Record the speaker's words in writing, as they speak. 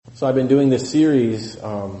So I've been doing this series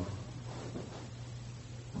known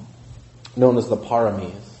as the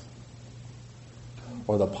Paramis,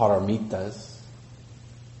 or the Paramitas,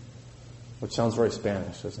 which sounds very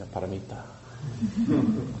Spanish, doesn't it? Paramita.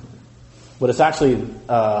 But it's actually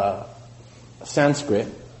Sanskrit,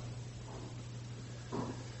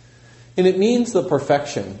 and it means the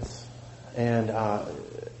perfections. And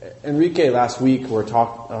Enrique last week and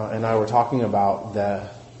I were talking about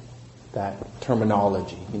that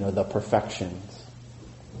terminology, the perfections.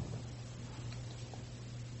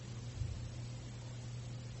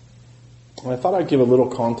 And I thought I'd give a little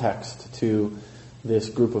context to this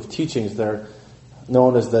group of teachings. They're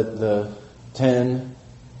known as the 10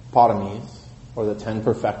 Paramis, or the 10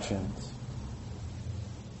 perfections.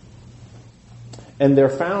 And they're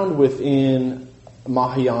found within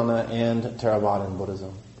Mahayana and Theravadan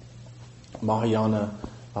Buddhism. Mahayana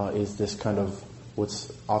is this kind of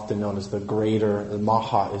what's often known as the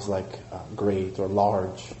Maha is like great or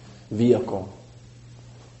large vehicle.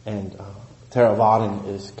 And Theravadan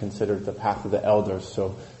is considered the path of the elders,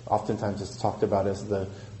 so oftentimes it's talked about as the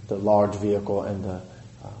large vehicle and the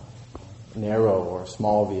narrow or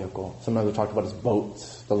small vehicle. Sometimes they're talked about as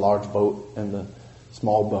boats, the large boat and the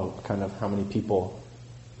small boat, kind of how many people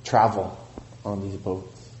travel on these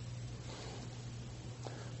boats.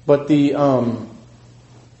 But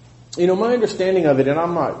my understanding of it, and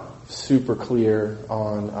I'm not super clear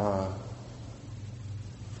on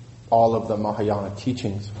all of the Mahayana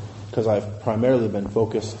teachings, because I've primarily been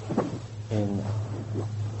focused in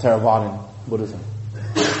Theravadan Buddhism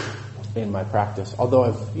in my practice, although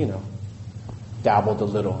I've, dabbled a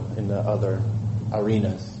little in the other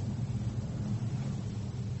arenas.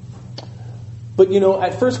 But,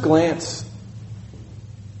 at first glance,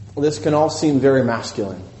 this can all seem very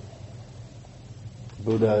masculine.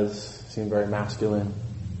 Buddhas seem very masculine.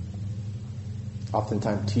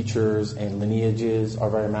 Oftentimes teachers and lineages are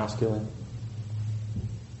very masculine.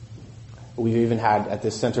 We've even had at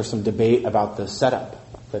this center some debate about the setup,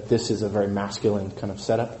 that this is a very masculine kind of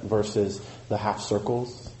setup versus the half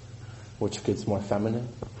circles, which gets more feminine.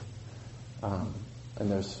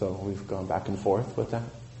 So we've gone back and forth with that.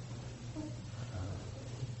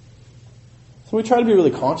 So we try to be really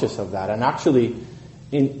conscious of that. And actually,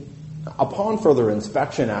 upon further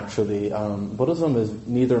inspection, Buddhism is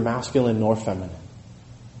neither masculine nor feminine.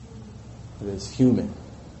 It is human.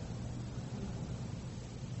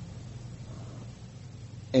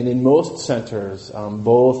 And in most centers,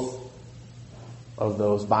 both of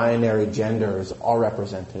those binary genders are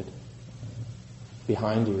represented.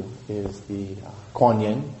 Behind you is the Kuan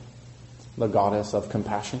Yin, the goddess of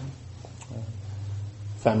compassion.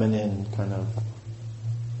 Feminine kind of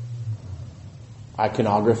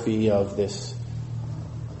iconography of this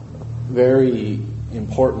very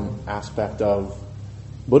important aspect of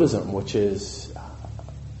Buddhism, which is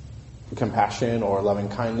compassion or loving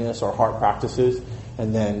kindness or heart practices.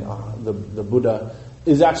 And then the Buddha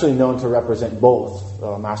is actually known to represent both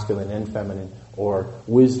masculine and feminine, or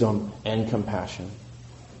wisdom and compassion,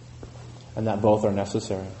 and that both are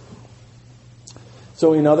necessary.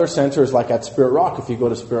 So in other centers, like at Spirit Rock, if you go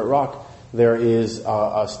to Spirit Rock, there is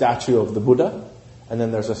a statue of the Buddha, and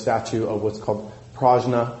then there's a statue of what's called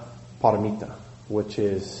Prajna Paramita, which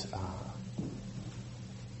is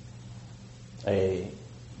a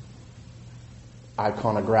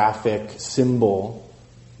iconographic symbol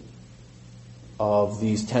of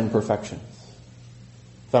these 10 perfections,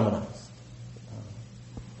 feminized.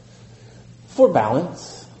 For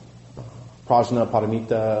balance, Prajna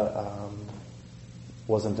Paramita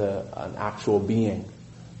wasn't an actual being,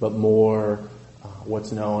 but more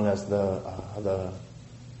what's known as the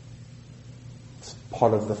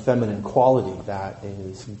part of the feminine quality that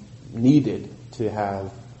is needed to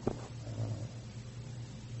have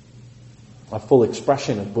a full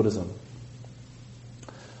expression of Buddhism.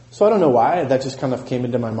 So I don't know why, that just kind of came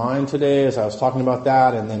into my mind today as I was talking about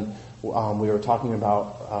that, and then we were talking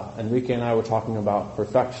about, Enrique and I were talking about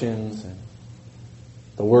perfections, and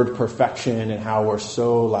the word perfection, and how we're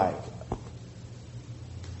so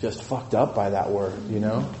just fucked up by that word,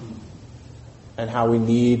 and how we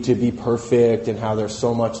need to be perfect, and how there's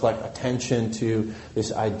so much attention to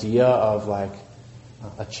this idea of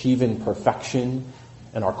achieving perfection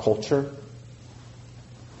in our culture.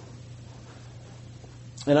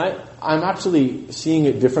 And I'm actually seeing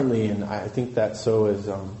it differently, and I think that so is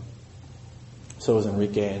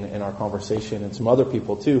Enrique in our conversation, and some other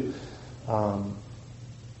people too.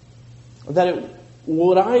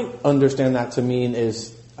 What I understand that to mean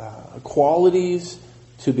is qualities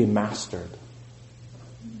to be mastered.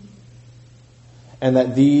 And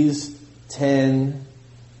that these 10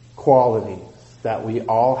 qualities that we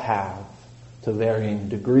all have to varying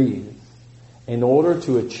degrees in order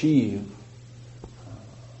to achieve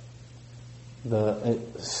the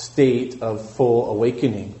state of full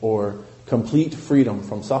awakening or complete freedom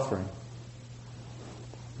from suffering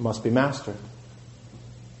must be mastered.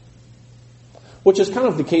 Which is kind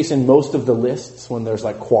of the case in most of the lists when there's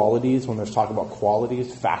like qualities, when there's talk about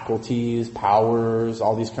qualities, faculties, powers,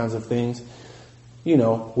 all these kinds of things. You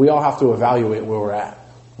know, we all have to evaluate where we're at,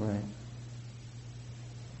 right?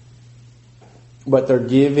 But they're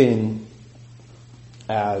given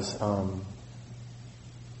as,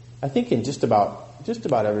 I think in just about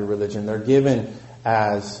every religion, they're given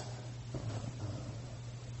as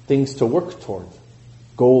things to work toward,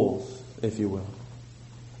 goals, if you will.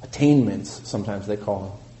 Attainments, sometimes they call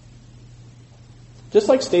them. Just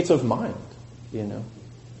like states of mind, you know.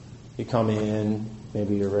 You come in,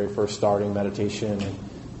 maybe your very first starting meditation, and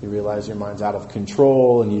you realize your mind's out of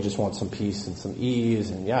control, and you just want some peace and some ease,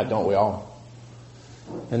 and yeah, don't we all?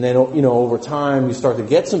 And then, you know, over time, you start to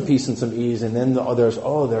get some peace and some ease, and then there's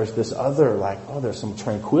this other, there's some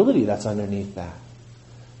tranquility that's underneath that.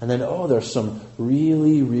 And then, there's some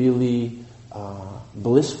really, really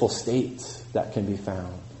blissful states that can be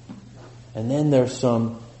found. And then there's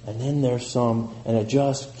some, and it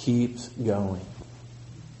just keeps going.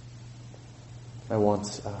 I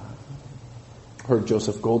once heard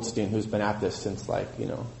Joseph Goldstein, who's been at this since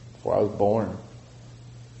before I was born,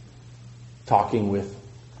 talking with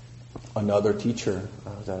another teacher. I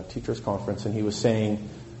was at a teacher's conference, and he was saying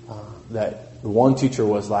that one teacher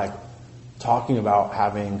was talking about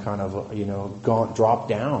having kind of, dropped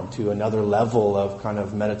down to another level of kind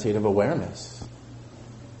of meditative awareness.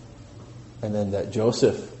 And then that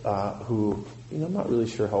Joseph, who, I'm not really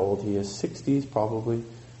sure how old he is, 60s probably,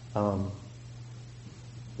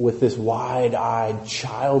 with this wide-eyed,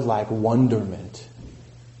 childlike wonderment,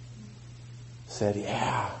 said,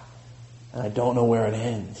 yeah, and I don't know where it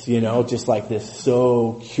ends, just like this,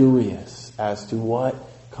 so curious as to what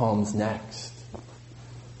comes next.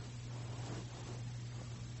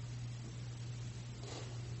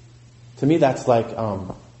 To me, that's like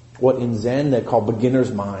what in Zen they call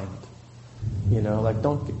beginner's mind.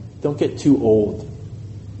 Don't get too old.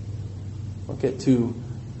 Don't get too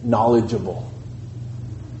knowledgeable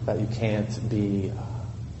that you can't be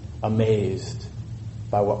amazed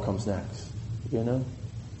by what comes next.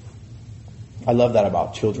 I love that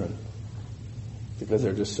about children because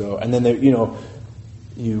they're just so. And then they,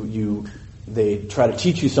 they try to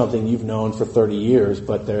teach you something you've known for 30 years,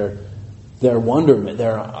 but their wonderment,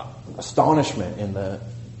 their astonishment in the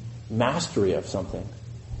mastery of something,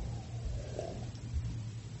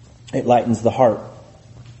 it lightens the heart.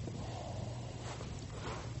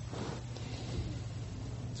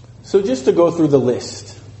 So just to go through the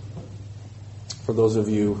list, for those of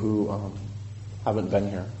you who haven't been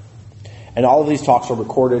here. And all of these talks are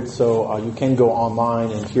recorded, so you can go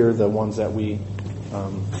online and hear the ones that we've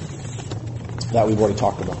already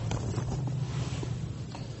talked about.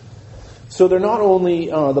 So they're not only,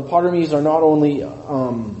 the paramis are not only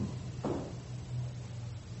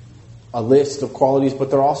a list of qualities, but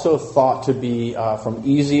they're also thought to be from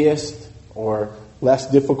easiest or less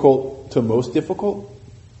difficult to most difficult.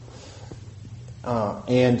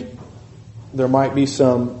 And there might be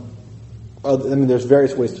there's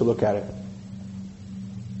various ways to look at it.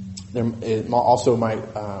 It also might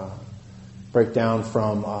break down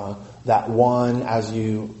from that one as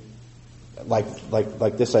you, like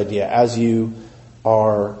this idea, as you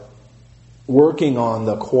are working on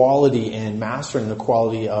the quality and mastering the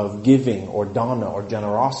quality of giving or dana or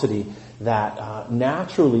generosity, that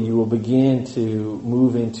naturally you will begin to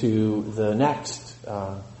move into the next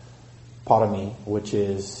parami, which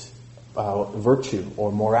is virtue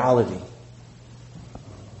or morality.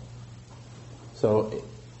 So,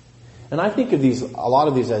 and I think of a lot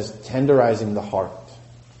of these as tenderizing the heart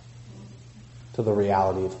to the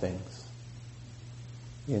reality of things.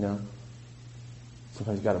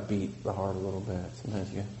 Sometimes you got to beat the heart a little bit.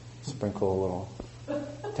 Sometimes you sprinkle a little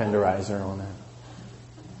tenderizer on that.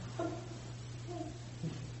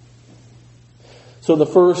 So the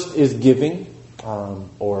first is giving,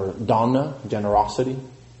 or dana, generosity,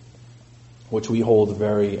 which we hold is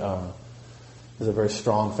a very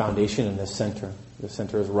strong foundation in this center. The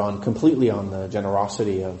center is run completely on the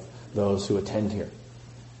generosity of those who attend here.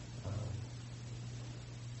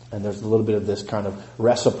 And there's a little bit of this kind of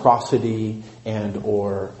reciprocity and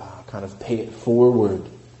or kind of pay it forward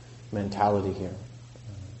mentality here.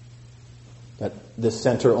 That this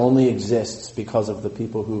center only exists because of the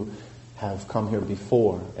people who have come here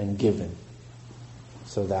before and given,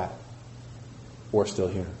 so that we're still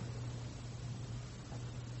here.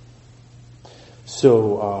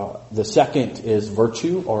 So the second is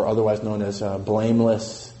virtue, or otherwise known as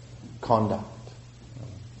blameless conduct.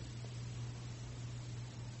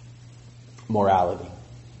 Morality.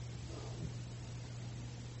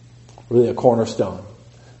 Really a cornerstone.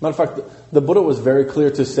 Matter of fact, the Buddha was very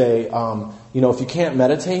clear to say, if you can't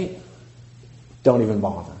meditate, don't even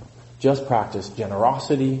bother. Just practice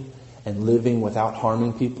generosity and living without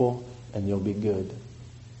harming people, and you'll be good.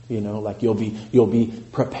 You'll be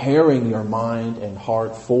preparing your mind and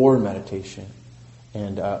heart for meditation.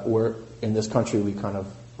 And we're in this country, we kind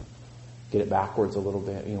of get it backwards a little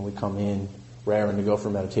bit. We come in raring to go for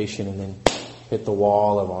meditation, and then hit the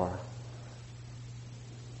wall of our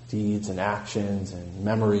deeds and actions and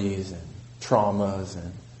memories and traumas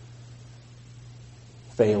and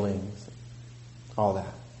failings, all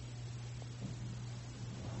that.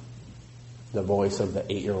 The voice of the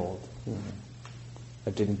 8-year-old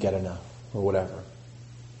that didn't get enough or whatever.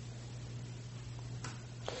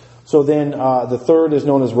 So then the third is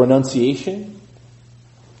known as renunciation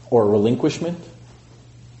or relinquishment.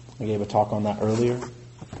 I gave a talk on that earlier.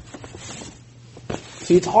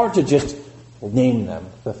 See, it's hard to just name them.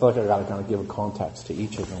 I feel like I got to kind of give a context to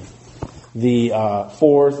each of them. The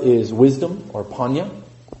fourth is wisdom or panya,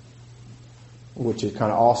 which is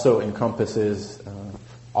kind of also encompasses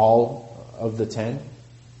all of the 10.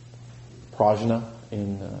 Prajna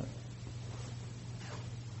in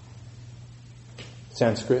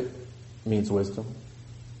Sanskrit means wisdom.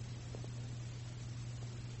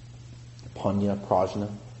 Panya, prajna,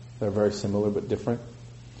 they're very similar but different.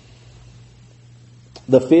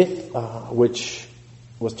 The fifth, which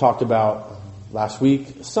was talked about last week,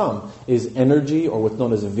 is energy, or what's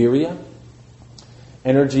known as virya.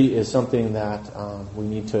 Energy is something that we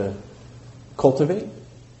need to cultivate.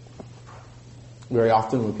 Very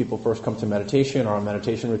often when people first come to meditation or a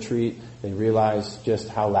meditation retreat, they realize just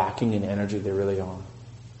how lacking in energy they really are.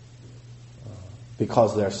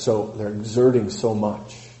 Because they're exerting so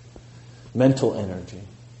much. Mental energy,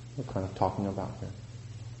 we're kind of talking about here.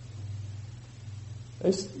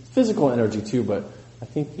 There's physical energy too, but I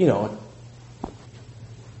think,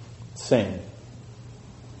 same.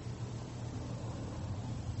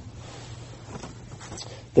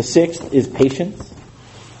 The sixth is patience.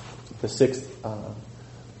 The sixth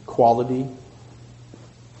quality.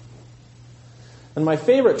 And my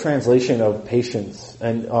favorite translation of patience,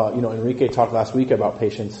 and Enrique talked last week about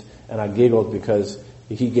patience, and I giggled because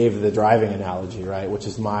he gave the driving analogy, right, which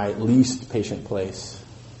is my least patient place,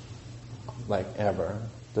 ever.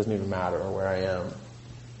 Doesn't even matter where I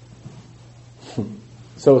am.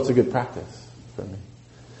 So it's a good practice for me.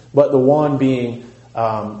 But the one being,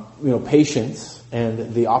 patience,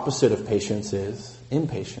 and the opposite of patience is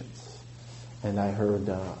impatience. And I heard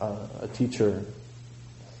a teacher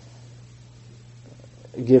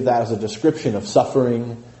give that as a description of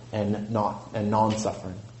suffering and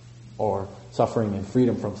non-suffering, or suffering and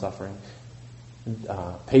freedom from suffering.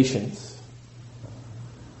 Patience,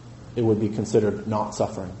 it would be considered not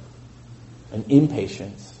suffering. And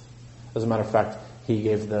impatience, as a matter of fact, he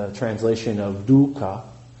gave the translation of dukkha,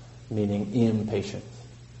 meaning impatience,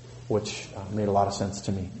 which made a lot of sense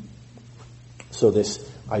to me. So this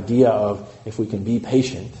idea of if we can be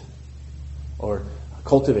patient or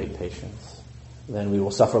cultivate patience, then we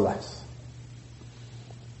will suffer less.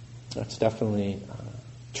 That's definitely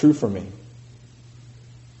true for me.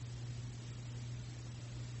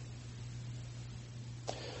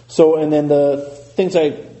 So, and then the things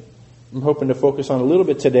I'm hoping to focus on a little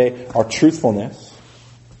bit today are truthfulness,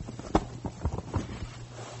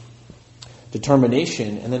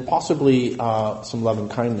 determination, and then possibly some love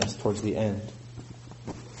and kindness towards the end.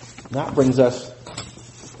 And that brings us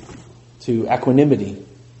to equanimity,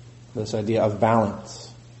 this idea of balance.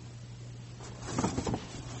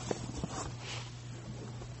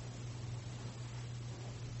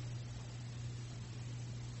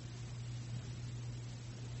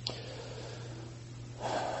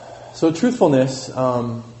 So truthfulness, it's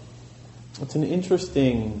an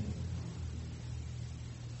interesting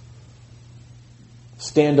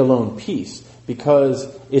standalone piece because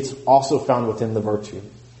it's also found within the virtue.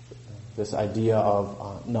 This idea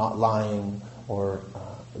of not lying or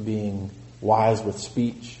being wise with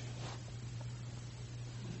speech,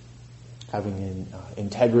 having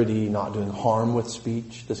integrity, not doing harm with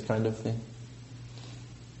speech, this kind of thing.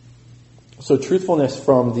 So truthfulness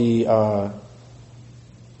from the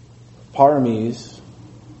Paramis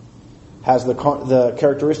has the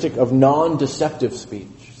characteristic of non-deceptive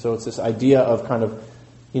speech. So it's this idea of kind of,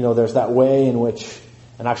 there's that way in which,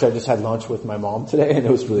 and actually I just had lunch with my mom today and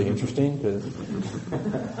it was really interesting because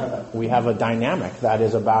we have a dynamic that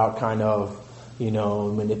is about kind of,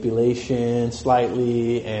 manipulation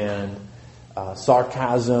slightly and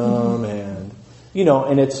sarcasm and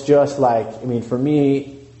it's just like, for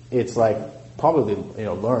me, it's like probably,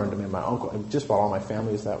 learned. My uncle, just about all my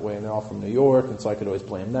family is that way, and they're all from New York, and so I could always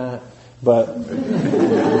blame that. But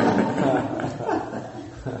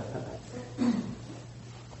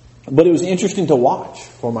but it was interesting to watch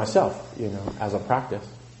for myself, as a practice.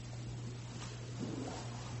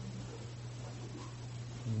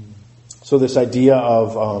 So this idea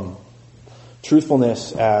of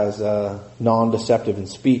truthfulness as non-deceptive in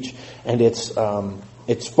speech, and its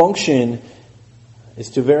function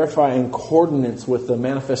is to verify in coordinates with the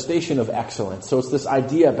manifestation of excellence. So it's this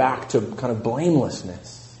idea back to kind of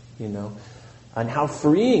blamelessness, and how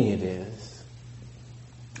freeing it is.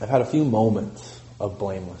 I've had a few moments of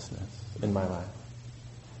blamelessness in my life.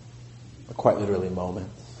 Quite literally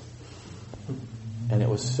moments. And it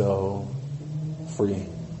was so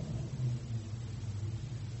freeing.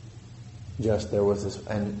 There was this,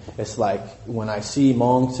 and it's like when I see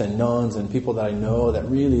monks and nuns and people that I know that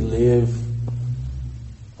really live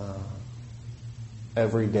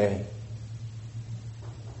every day,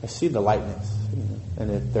 I see the lightness,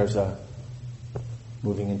 and there's a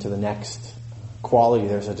moving into the next quality.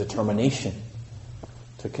 There's a determination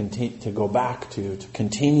to continue, to go back to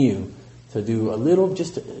continue to do a little,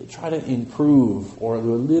 just to try to improve or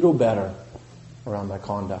do a little better around my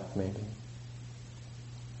conduct, maybe.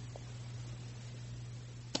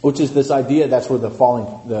 Which is this idea, that's where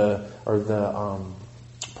the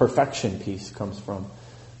perfection piece comes from,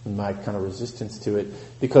 and my kind of resistance to it.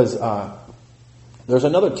 Because there's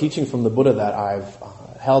another teaching from the Buddha that I've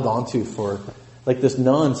held onto for, like this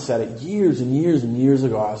nun said it years and years and years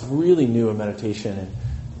ago. I was really new in meditation, and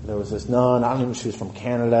there was this nun, I don't even know if she was from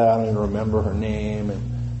Canada, I don't even remember her name, and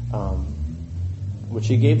which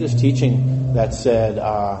she gave this teaching that said,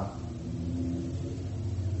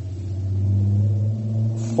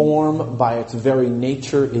 form by its very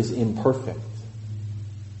nature is imperfect.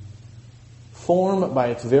 Form by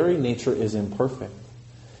its very nature is imperfect.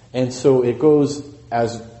 And so it goes,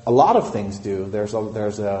 as a lot of things do, there's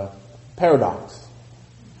a paradox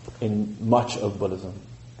in much of Buddhism.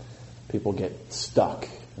 People get stuck.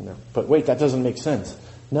 But wait, that doesn't make sense.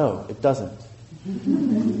 No, it doesn't.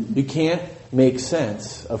 You can't make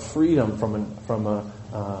sense of freedom from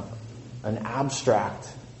an abstract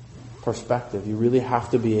perspective. You really have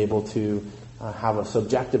to be able to have a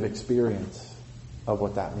subjective experience of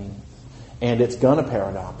what that means. And it's gonna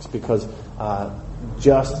paradox because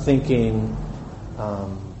just thinking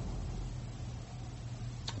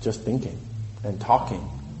and talking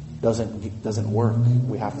doesn't work.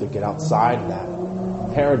 We have to get outside that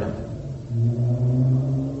paradigm.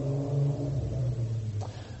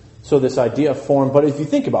 So this idea of form, but if you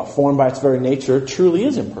think about form by its very nature, truly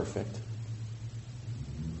is imperfect.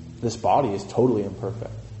 This body is totally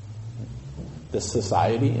imperfect. This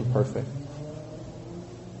society, imperfect.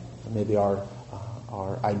 Maybe our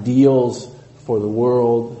ideals for the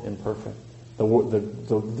world, imperfect.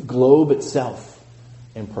 The globe itself,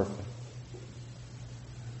 imperfect.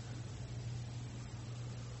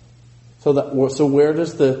 So where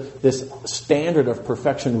does this standard of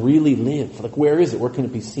perfection really live? Like, where is it? Where can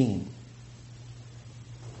it be seen?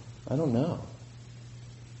 I don't know.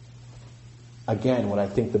 Again, what I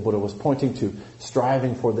think the Buddha was pointing to,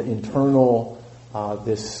 striving for the internal,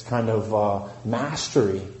 this kind of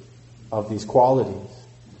mastery of these qualities,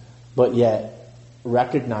 but yet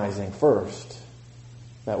recognizing first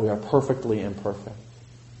that we are perfectly imperfect.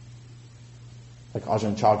 Like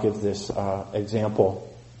Ajahn Chah gives this example.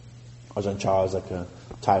 Ajahn Chah is like a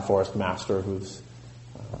Thai forest master who's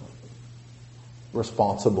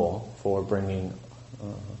responsible for bringing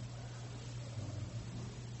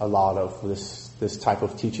a lot of this type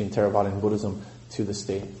of teaching, Theravadan Buddhism, to the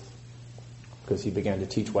States, because he began to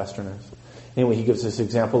teach Westerners. Anyway, he gives this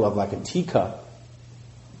example of like a teacup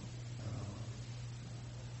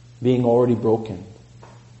being already broken,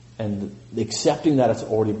 and accepting that it's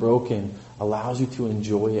already broken allows you to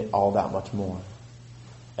enjoy it all that much more,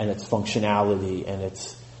 and its functionality and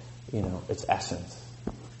its essence,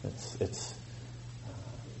 its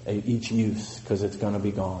each use, because it's going to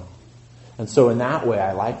be gone. And so in that way,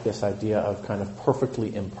 I like this idea of kind of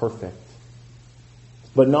perfectly imperfect.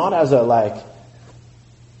 But not as a like,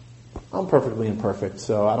 I'm perfectly imperfect,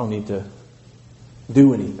 so I don't need to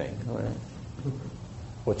do anything, right?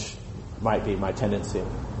 Which might be my tendency.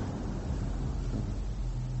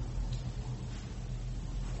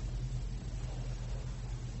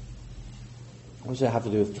 What does that have to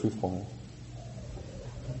do with truthfulness?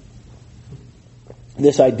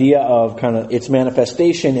 This idea of kind of its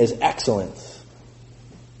manifestation is excellence.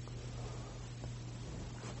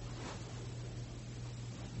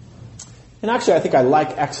 And actually, I think I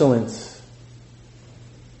like excellence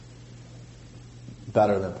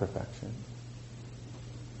better than perfection.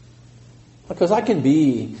 Because I can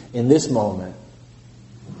be, in this moment,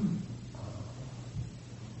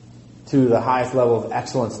 to the highest level of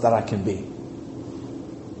excellence that I can be.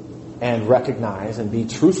 And recognize and be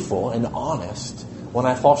truthful and honest when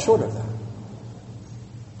I fall short of that.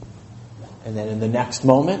 And then in the next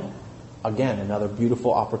moment, again, another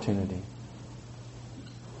beautiful opportunity.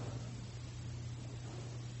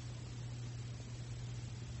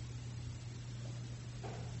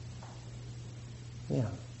 Yeah.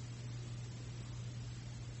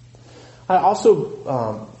 I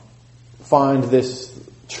also find this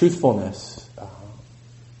truthfulness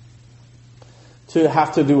to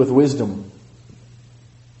have to do with wisdom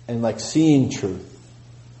and like seeing truth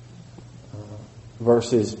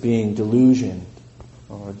versus being delusioned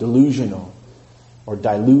or delusional or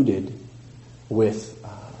diluted with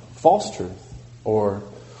false truth or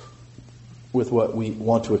with what we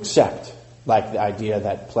want to accept, like the idea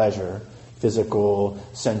that pleasure, physical,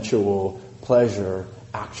 sensual pleasure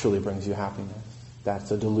actually brings you happiness.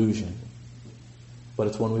 That's a delusion. But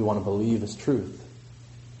it's one we want to believe is truth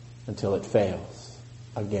until it fails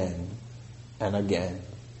again and again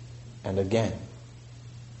and again.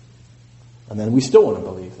 And then we still want to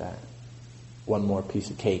believe that one more piece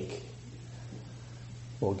of cake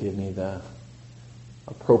will give me the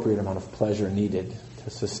appropriate amount of pleasure needed to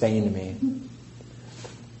sustain me.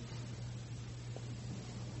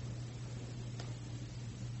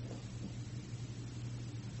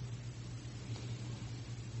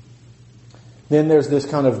 Then there's this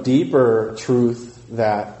kind of deeper truth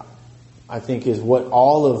that I think is what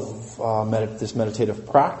all of this meditative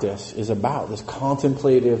practice is about. This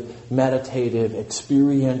contemplative, meditative,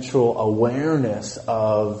 experiential awareness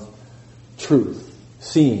of truth.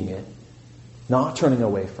 Seeing it, not turning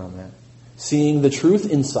away from it. Seeing the truth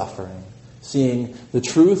in suffering. Seeing the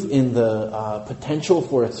truth in the potential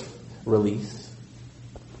for its release.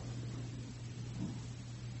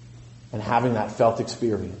 And having that felt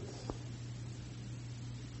experience.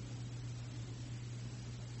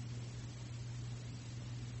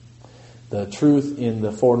 The truth in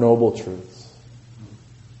the Four Noble Truths.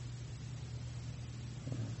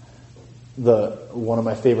 One of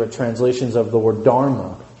my favorite translations of the word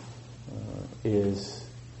Dharma is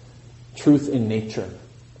truth in nature.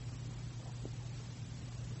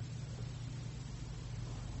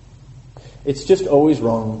 It's just always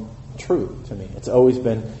rung true to me. It's always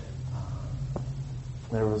been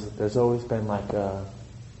there's always been like the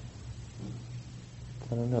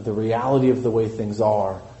reality of the way things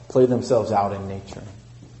are play themselves out in nature.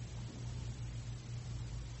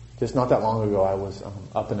 Just not that long ago, I was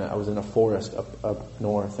I was in a forest up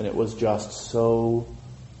north, and it was just so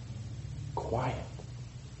quiet.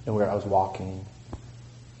 And where I was walking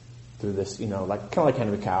through this, kind of like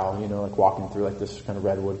Henry Cow, like walking through like this kind of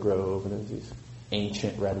redwood grove, and there's these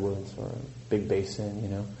ancient redwoods or a big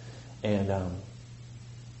basin, and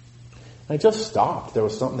I just stopped. There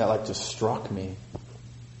was something that like just struck me.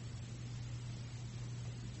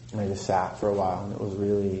 And I just sat for a while, and it was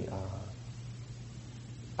really.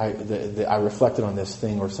 I reflected on this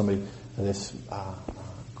thing, or this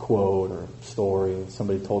quote or story.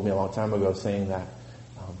 Somebody told me a long time ago, saying that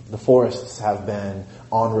the forests have been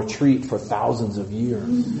on retreat for thousands of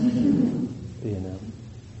years,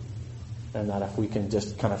 and that if we can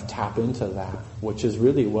just kind of tap into that, which is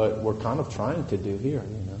really what we're kind of trying to do here,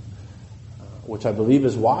 which I believe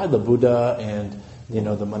is why the Buddha and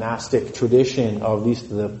the monastic tradition, or at least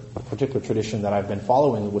the particular tradition that I've been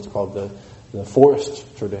following, what's called the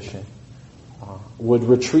forest tradition, would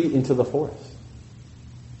retreat into the forest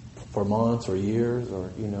for months or years, or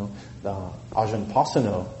Ajahn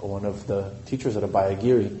Pasano, one of the teachers at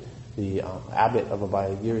Abhayagiri, the abbot of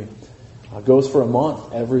Abhayagiri, goes for a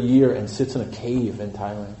month every year and sits in a cave in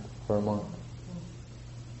Thailand for a month.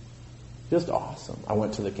 Just awesome. I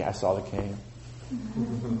went to I saw the cave.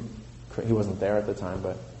 He wasn't there at the time,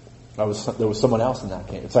 but there was someone else in that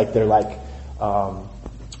cave. It's like they're like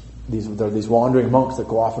these wandering monks that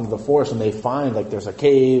go off into the forest, and they find like there's a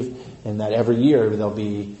cave, and that every year there'll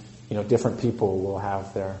be different people will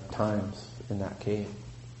have their times in that cave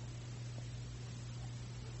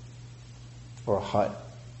or a hut.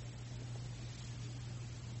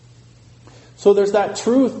 So there's that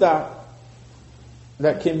truth that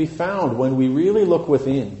can be found when we really look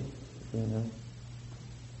within. I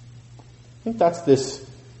think that's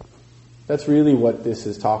really what this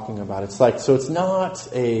is talking about. It's like, so it's not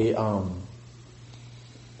a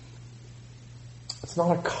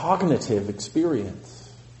cognitive experience.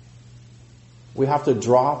 We have to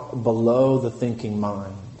drop below the thinking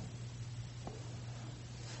mind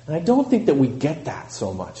And I don't think that we get that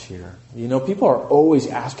so much here. People are always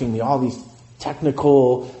asking me all these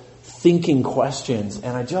technical thinking questions,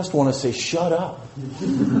 and I just want to say, shut up.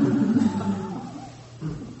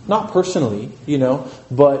 Not personally,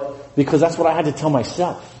 but because that's what I had to tell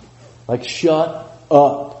myself. Like, shut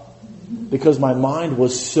up. Because my mind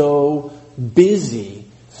was so busy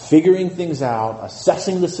figuring things out,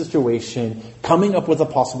 assessing the situation, coming up with a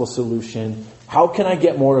possible solution. How can I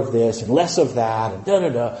get more of this and less of that, and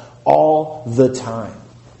da-da-da, all the time.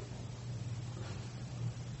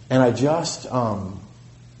 And I just,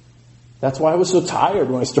 that's why I was so tired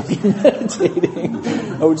when I started meditating.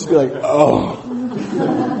 I would just be like, oh.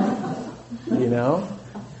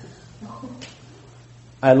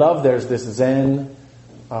 I love there's this Zen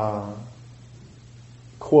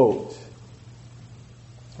quote.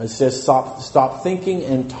 It says, stop thinking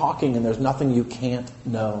and talking, and there's nothing you can't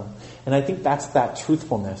know. And I think that's that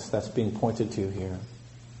truthfulness that's being pointed to here.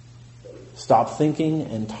 Stop thinking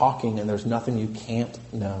and talking, and there's nothing you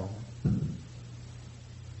can't know.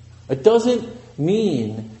 It doesn't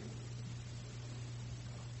mean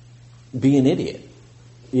be an idiot.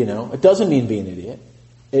 It doesn't mean be an idiot.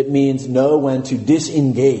 It means know when to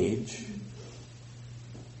disengage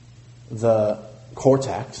the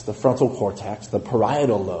cortex, the frontal cortex, the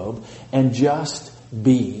parietal lobe, and just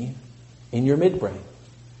be in your midbrain.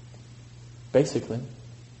 Basically.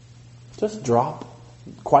 Just drop,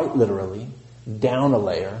 quite literally, down a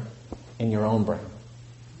layer in your own brain.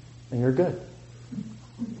 And you're good.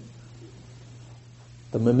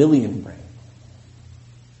 The mammalian brain.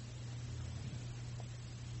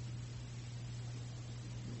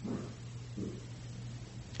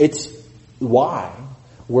 It's why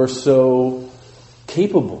we're so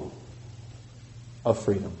capable of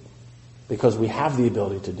freedom. Because we have the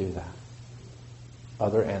ability to do that.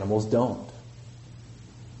 Other animals don't.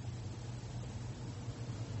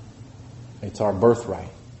 It's our birthright.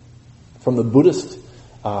 From the Buddhist,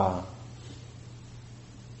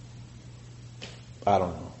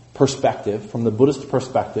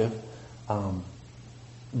 perspective,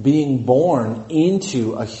 being born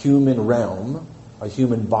into a human realm, a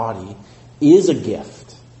human body, is a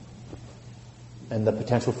gift. And the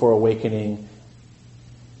potential for awakening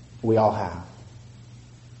we all have.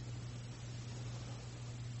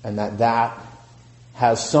 And that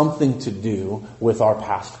has something to do with our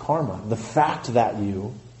past karma. The fact that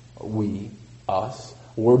us,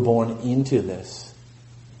 were born into this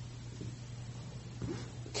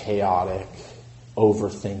chaotic,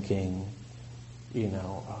 overthinking,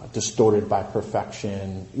 distorted by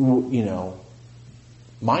perfection,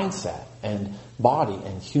 mindset and body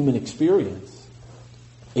and human experience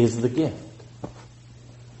is the gift.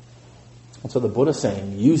 And so the Buddha's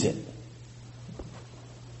saying, use it.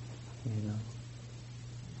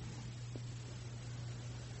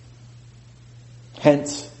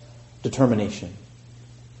 Hence, determination.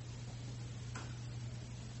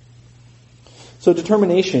 So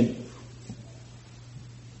determination,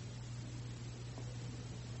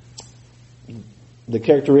 the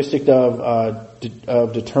characteristic of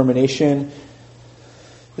determination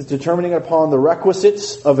is determining upon the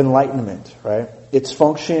requisites of enlightenment, right? Its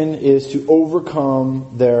function is to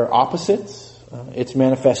overcome their opposites. Its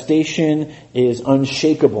manifestation is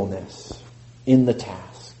unshakableness in the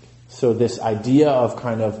task. So this idea of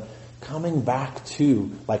kind of coming back to,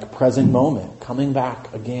 like, present moment, coming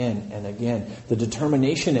back again and again, the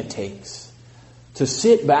determination it takes to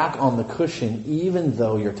sit back on the cushion even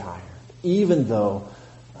though you're tired, even though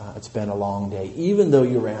it's been a long day, even though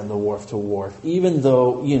you ran the wharf to wharf, even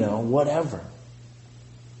though, whatever.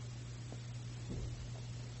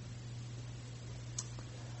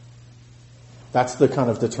 That's the kind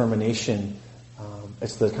of determination.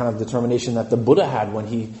 It's the kind of determination that the Buddha had when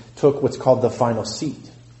he took what's called the final seat.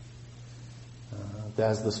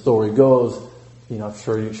 As the story goes, I'm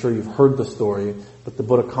sure you've heard the story, but the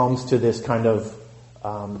Buddha comes to this kind of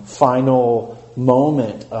final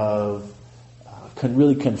moment of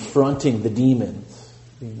really confronting the demons.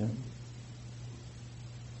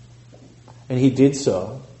 And he did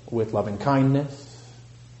so with loving kindness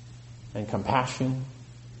and compassion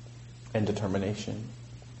and determination.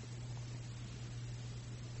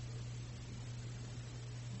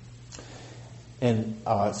 And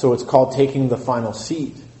so it's called taking the final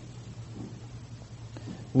seat,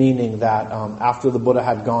 meaning that after the Buddha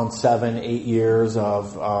had gone 7-8 years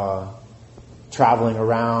of traveling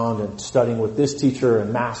around and studying with this teacher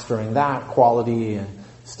and mastering that quality and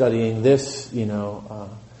studying this,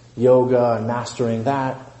 yoga and mastering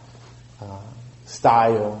that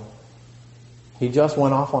style, he just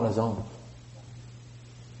went off on his own.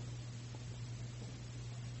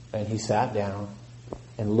 And he sat down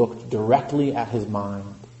and looked directly at his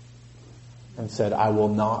mind and said, I will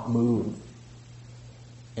not move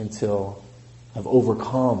until I've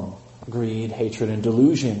overcome greed, hatred, and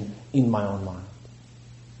delusion in my own mind.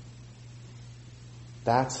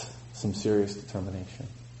 That's some serious determination.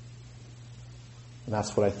 And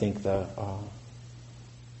that's what I think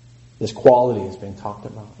this quality is being talked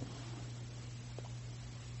about.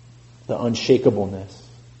 The unshakableness.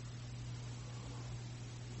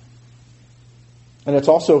 And it's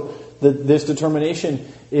also, this determination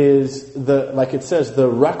is, like it says, the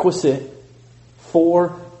requisite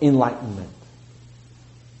for enlightenment.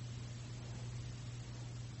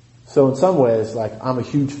 So in some ways, like, I'm a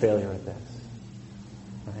huge failure at this.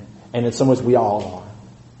 Right? And in some ways we all are.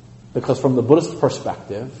 Because from the Buddhist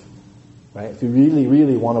perspective, right, if you really,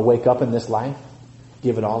 really want to wake up in this life,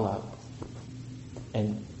 give it all up.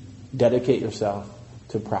 And dedicate yourself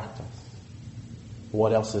to practice.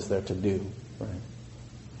 What else is there to do? Right?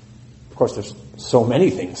 Of course, there's so many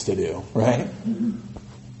things to do, right?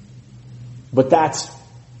 But that's,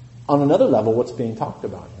 on another level, what's being talked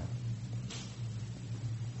about here.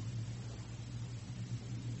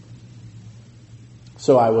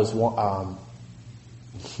 So I was, okay,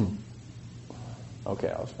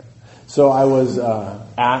 I'll share. So I was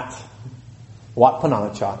at Wat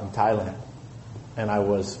Pananachart in Thailand, and it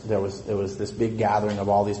was this big gathering of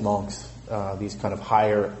all these monks, these kind of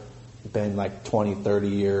higher than like 20,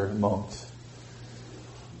 30-year monks.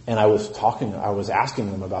 And I was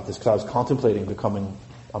asking them about this because I was contemplating becoming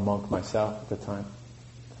a monk myself at the time.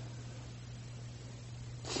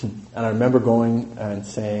 And I remember going and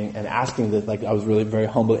saying and asking that, like, I was really very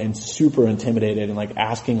humble and super intimidated, and like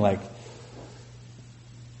asking, like,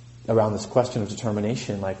 around this question of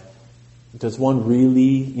determination, like, does one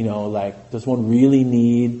really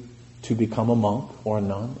need to become a monk or a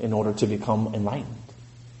nun in order to become enlightened?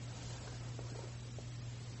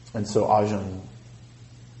 And so Ajahn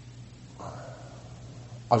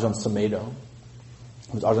Sumedho,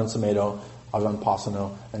 it was Ajahn Sumedho, Ajahn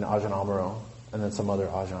Pasano, and Ajahn Amaro, and then some other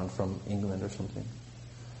Ajahn from England or something.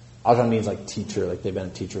 Ajahn means like teacher, like they've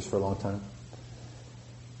been teachers for a long time.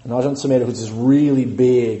 And Ajahn Sumedho was this really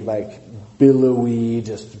big, like billowy,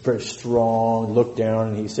 just very strong, looked down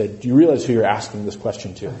and he said, do you realize who you're asking this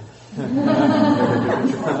question to? And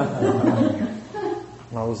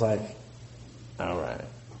I was like, all right.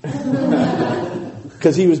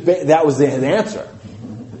 Because that was the answer.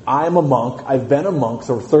 I'm a monk. I've been a monk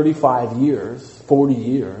for 35 years, 40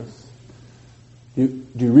 years. Do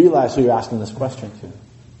you realize who you're asking this question to?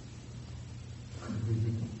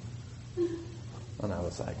 And I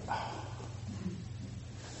was like, oh.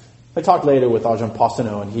 I talked later with Ajahn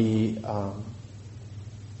Pasano, and he,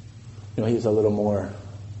 he's a little more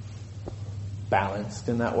balanced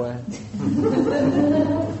in that way.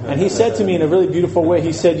 And he said to me in a really beautiful way,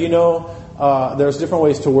 he said, there's different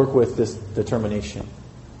ways to work with this determination.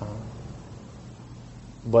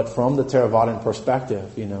 But from the Theravadan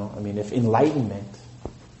perspective, if enlightenment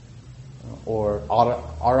or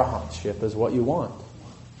arahantship is what you want,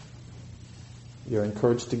 you're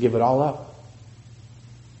encouraged to give it all up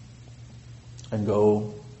and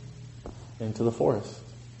go into the forest.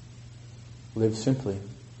 Live simply.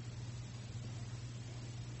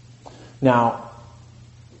 Now,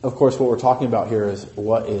 of course, what we're talking about here is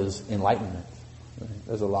what is enlightenment. Right?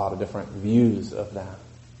 There's a lot of different views of that.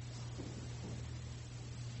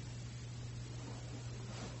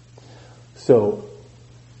 So,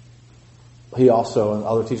 he also, and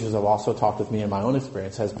other teachers have also talked with me, and my own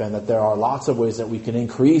experience has been that there are lots of ways that we can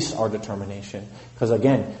increase our determination. Because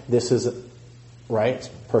again, this is, right,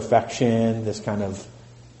 perfection, this kind of,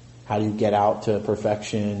 how do you get out to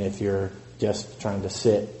perfection if you're just trying to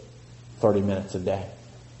sit 30 minutes a day?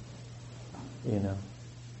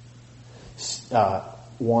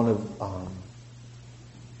 One of, I'm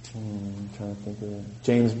trying to think of it,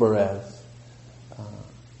 James Perez.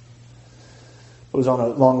 I was on a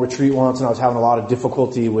long retreat once, and I was having a lot of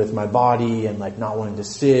difficulty with my body and like not wanting to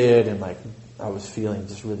sit, and like I was feeling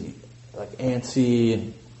just really like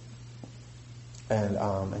antsy,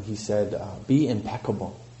 and he said, be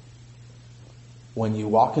impeccable. When you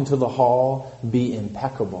walk into the hall, be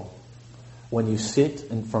impeccable. When you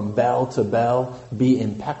sit and from bell to bell, be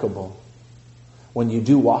impeccable. When you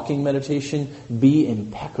do walking meditation, be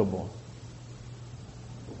impeccable.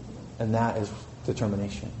 And that is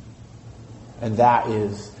determination. And that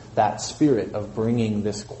is that spirit of bringing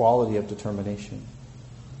this quality of determination.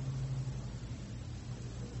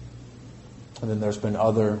 And then there's been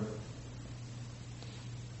other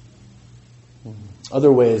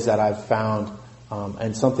ways that I've found,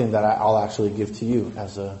 and something that I'll actually give to you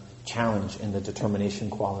as a challenge in the determination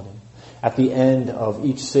quality. At the end of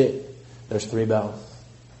each sit, there's 3 bells.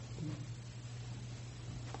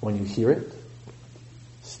 When you hear it,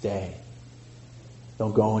 stay.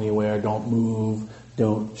 Don't go anywhere. Don't move.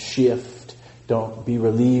 Don't shift. Don't be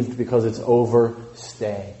relieved because it's over.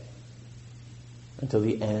 Stay until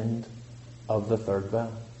the end of the 3rd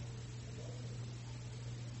bell.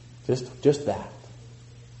 Just that.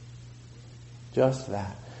 Just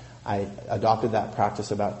that. I adopted that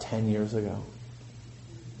practice about 10 years ago.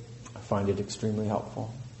 I find it extremely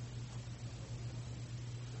helpful.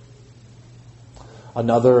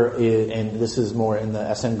 Another is, and this is more in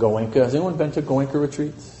the SN Goenka. Has anyone been to Goenka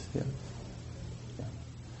retreats? Yeah.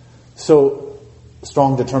 So,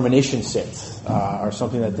 strong determination sits are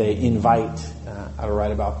something that they invite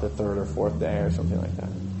right about the 3rd or 4th day or something like that.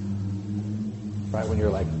 Right, when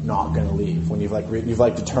you're not going to leave, when you've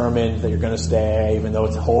determined that you're going to stay, even though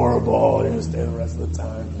it's horrible, you're going to stay the rest of the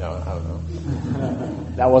time. No, I don't know.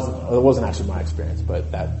 That wasn't actually my experience, but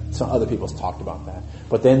some other people's talked about that.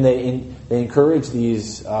 But then they encourage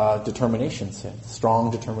these determination sits,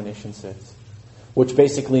 strong determination sits, which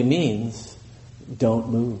basically means don't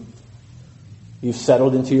move. You've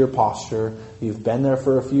settled into your posture. You've been there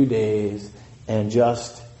for a few days, and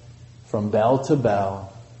just from bell to bell,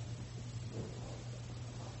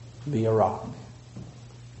 be a rock.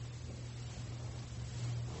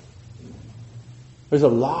 There's a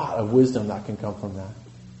lot of wisdom that can come from that.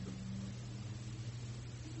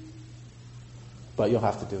 But you'll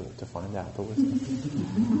have to do it to find out the wisdom.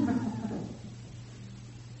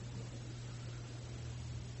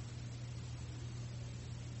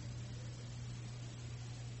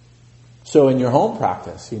 So in your home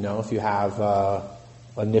practice, if you have a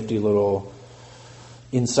nifty little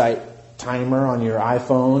insight timer on your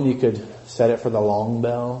iPhone, you could set it for the long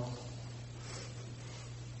bell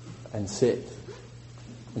and sit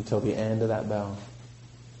until the end of that bell.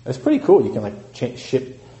 It's pretty cool. You can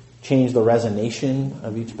change the resonation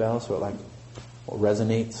of each bell so it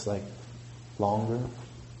resonates longer.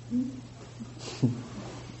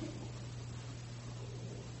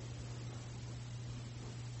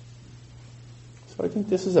 So I think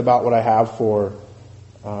this is about what I have for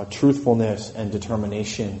truthfulness and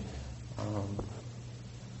determination.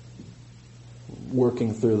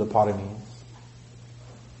 Working through the Paramis.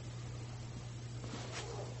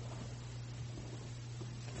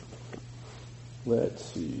 Let's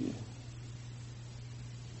see.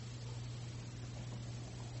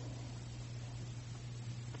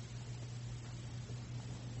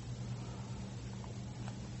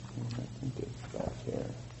 I think it's back here.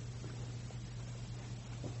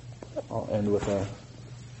 I'll end with if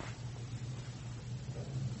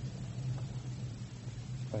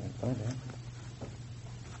I can find it.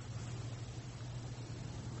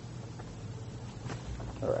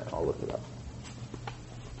 All right, I'll look it up.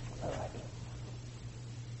 All right.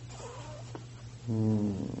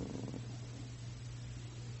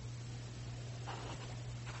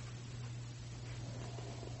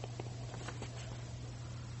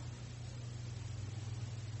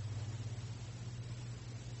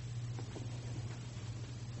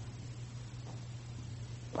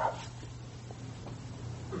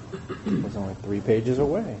 It was only 3 pages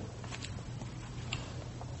away.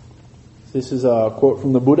 This is a quote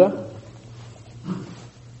from the Buddha.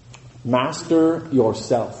 Master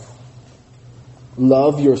yourself.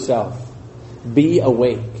 Love yourself. Be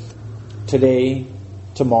awake. Today,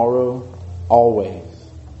 tomorrow, always.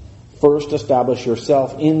 First establish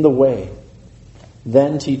yourself in the way.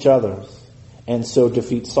 Then teach others. And so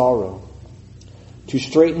defeat sorrow. To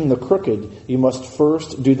straighten the crooked, you must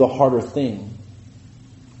first do the harder thing.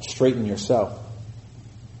 Straighten yourself.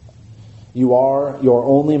 You are your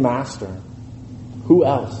only master. Who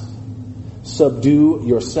else? Subdue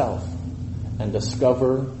yourself and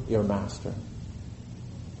discover your master.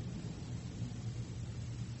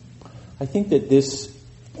 I think that this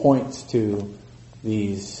points to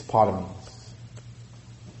these Paramis.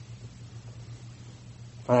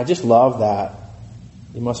 And I just love that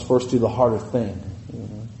you must first do the harder thing.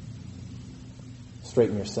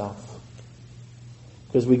 Straighten yourself.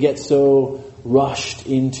 Because we get so rushed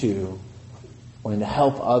into wanting to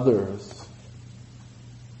help others,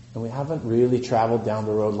 and we haven't really traveled down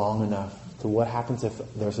the road long enough to what happens if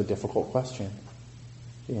there's a difficult question.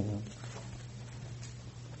 I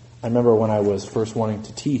remember when I was first wanting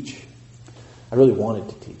to teach, I really wanted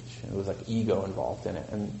to teach. It was ego involved in it,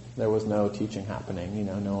 and there was no teaching happening.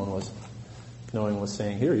 No one was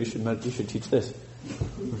saying, "Here, you should teach this."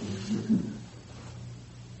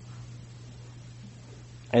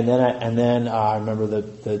 And then I remember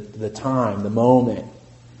the time, the moment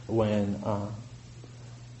when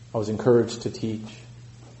I was encouraged to teach,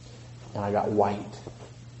 and I got white.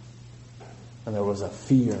 And there was a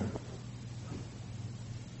fear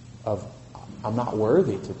of, I'm not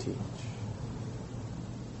worthy to teach.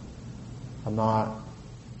 I'm not,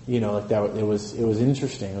 like that. It was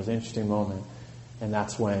interesting. It was an interesting moment. And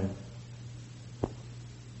that's when, of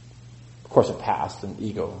course it passed and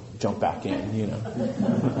ego jumped back in,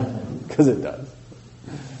 because it does.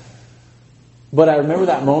 But I remember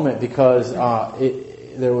that moment because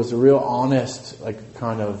there was a real honest,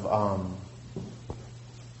 kind of,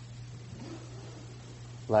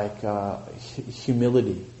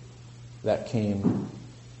 humility that came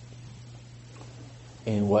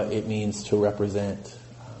in what it means to represent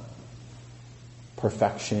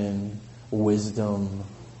perfection, wisdom,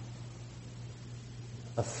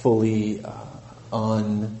 a fully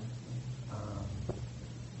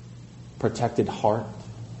unprotected heart.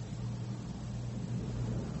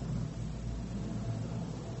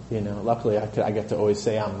 Luckily I get to always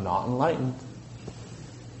say I'm not enlightened.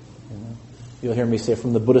 You'll hear me say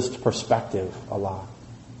from the Buddhist perspective a lot.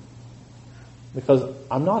 Because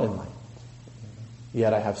I'm not enlightened.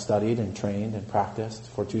 Yet I have studied and trained and practiced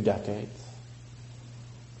for 2 decades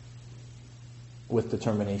with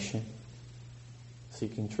determination,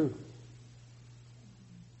 seeking truth.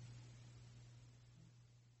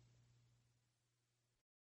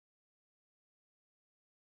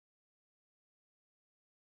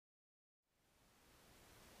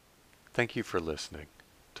 Thank you for listening.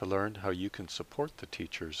 To learn how you can support the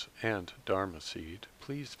teachers and Dharma Seed,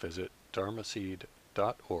 please visit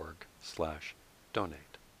dharmaseed.org/donate.